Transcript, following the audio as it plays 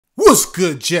What's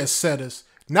good, jet setters?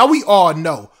 Now we all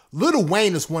know Lil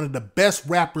Wayne is one of the best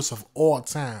rappers of all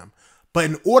time. But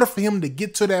in order for him to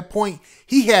get to that point,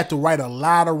 he had to write a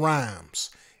lot of rhymes.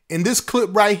 In this clip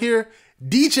right here,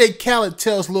 DJ Khaled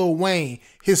tells Lil Wayne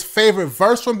his favorite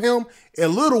verse from him,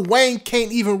 and Lil Wayne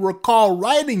can't even recall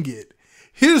writing it.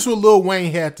 Here's what Lil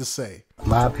Wayne had to say.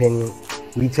 My opinion,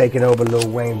 we taking over Lil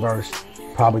Wayne verse,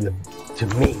 probably to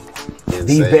me,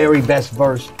 the very best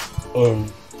verse in.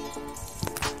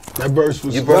 That verse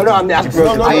was. You broke the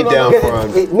beat down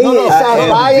from. It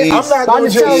sounds biased. I'm not going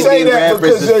to just say that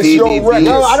because that's your record.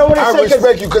 No, I don't want to say. I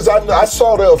respect you because I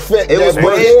saw the effect. It was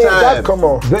Wayne's time. Come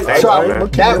on.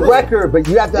 That record, but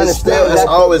you have to understand. It's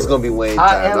always going to be Wayne's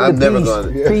time. I'm never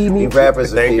going to be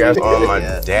rappers. Thank you. That's all my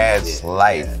dad's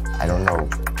life. I don't know.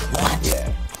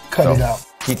 Yeah. Cut it out.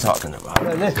 Keep talking about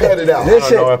it. Cut it out.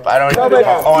 Listen, I don't know if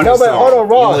I'm on the song. Hold on,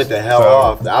 Ross. You went the hell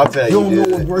off. I'll tell you. You don't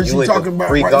know what verse you talking about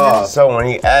freak right off. now. So when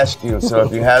he asks you, so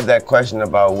if you have that question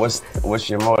about what's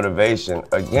your motivation,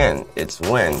 again, it's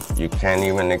when. You can't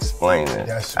even explain it.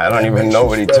 I don't even know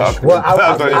what he's talking about.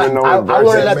 I don't even know what verse. I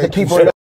want to let the people know.